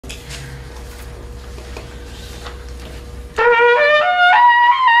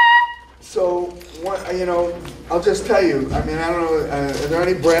you know, I'll just tell you. I mean, I don't know. Are there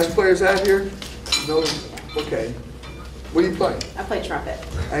any brass players out here? No. Okay. What do you play? I play trumpet.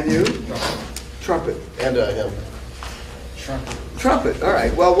 And you? Trumpet. And him. Trumpet. Trumpet. All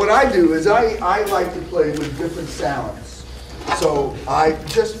right. Well, what I do is I like to play with different sounds. So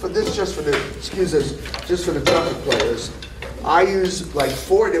just for the trumpet players, I use like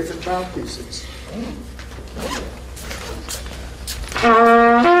 4 different mouthpieces.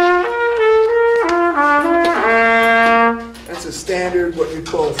 That's a standard, what you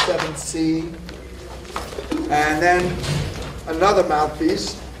call a 7C. And then another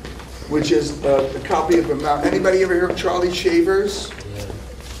mouthpiece, which is a copy of a mouth. Anybody ever hear of Charlie Shavers?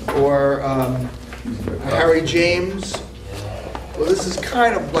 Or Harry James? Well, this is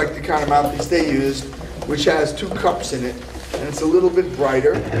kind of like the kind of mouthpiece they used, which has 2 cups in it, and it's a little bit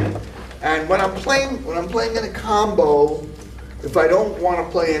brighter. And when I'm playing in a combo, if I don't want to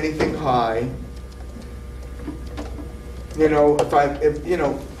play anything high, you know,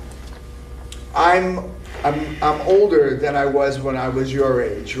 I'm older than I was when I was your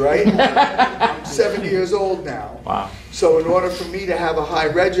age, right? I'm 70 years old now. Wow. So in order for me to have a high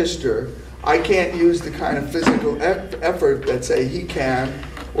register, I can't use the kind of physical effort that, say, he can,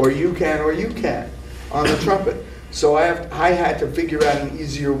 or you can on the trumpet. So I had to figure out an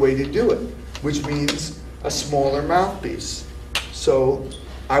easier way to do it, which means a smaller mouthpiece. So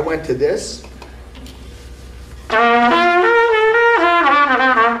I went to this. Is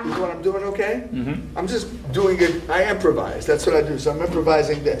what I'm doing okay? Mm-hmm. I'm just doing it, I improvise, that's what I do. So I'm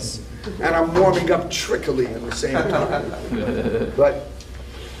improvising this. And I'm warming up trickily at the same time. But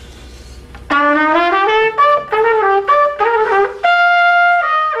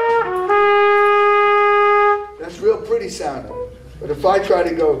that's real pretty sounding. But if I try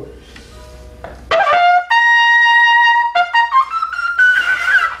to go,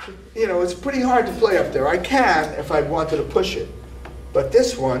 you know, it's pretty hard to play up there. I can if I wanted to push it. But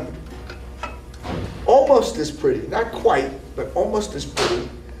this one, almost as pretty, not quite, but almost as pretty,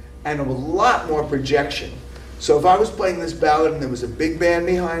 and a lot more projection. So if I was playing this ballad and there was a big band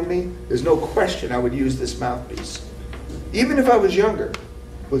behind me, there's no question I would use this mouthpiece. Even if I was younger,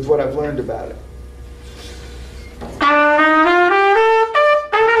 with what I've learned about it.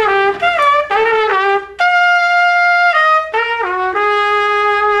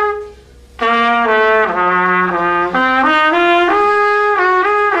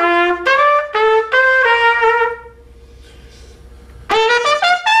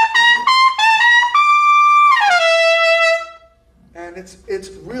 It's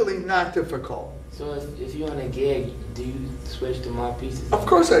really not difficult. So if you're on a gig, do you switch to mouthpieces? Of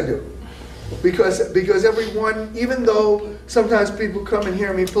course I do. Because everyone, even though sometimes people come and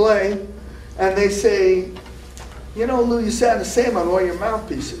hear me play, and they say, you know, Lou, you sound the same on all your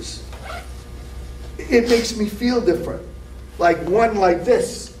mouthpieces. It makes me feel different. Like one like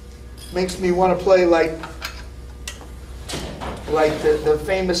this makes me want to play like the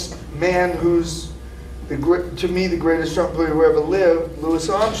famous man who's, to me, the greatest trumpet player who ever lived, Louis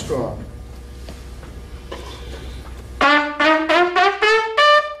Armstrong.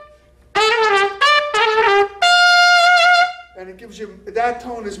 And it gives you, that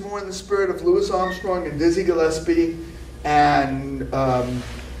tone is more in the spirit of Louis Armstrong and Dizzy Gillespie and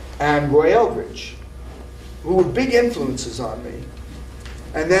Roy Eldridge, who were big influences on me.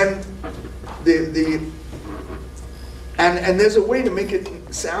 And then and there's a way to make it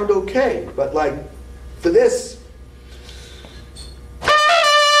sound okay, but like for this,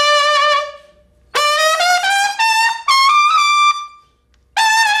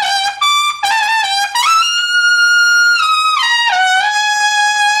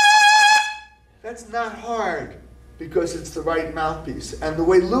 that's not hard because it's the right mouthpiece. And the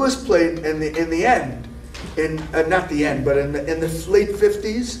way Louis played in the end, not the end, but in the late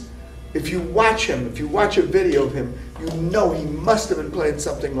 50s, if you watch him, if you watch a video of him, you know he must have been playing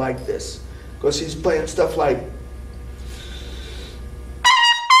something like this. Because he's playing stuff like,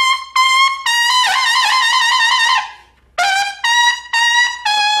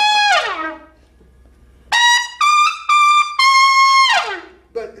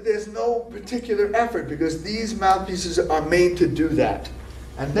 but there's no particular effort because these mouthpieces are made to do that.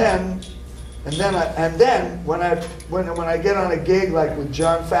 And then when I get on a gig like with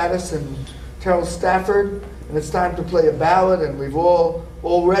John Faddis and Terrell Stafford, and it's time to play a ballad, and we've all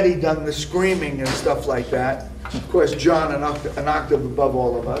already done the screaming and stuff like that. Of course, John an octave above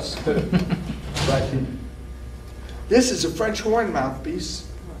all of us. But this is a French horn mouthpiece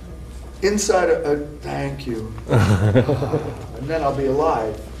inside a thank you. And then I'll be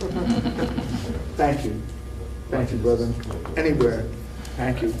alive. Thank you. Thank you, brother. Anywhere.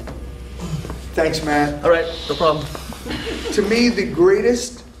 Thank you. Thanks, Matt. All right, no problem. To me, the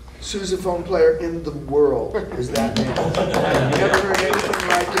greatest sousaphone player in the world is that man. I've never heard anything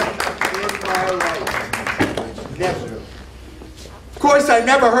like it in my life. Never. Of course, I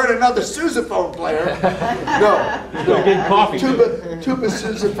never heard another sousaphone player. No. Go get coffee. Tuba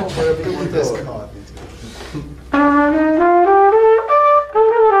sousaphone, whatever you want to call it.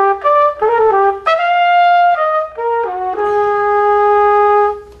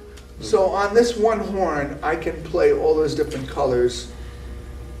 So on this one horn, I can play all those different colors,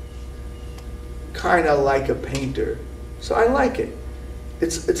 kind of like a painter. So I like it.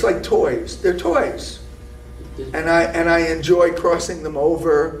 It's like toys. They're toys, and I enjoy crossing them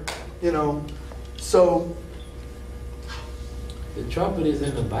over, you know. So, The trumpet is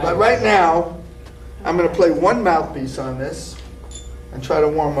in the Bible. but right now, I'm going to play one mouthpiece on this and try to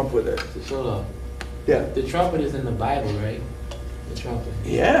warm up with it. So Soloff, Yeah. the trumpet is in the Bible, right? The trumpet.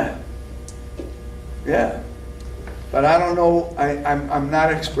 Yeah. Yeah. But I don't know. I'm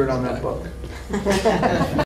not expert on that book.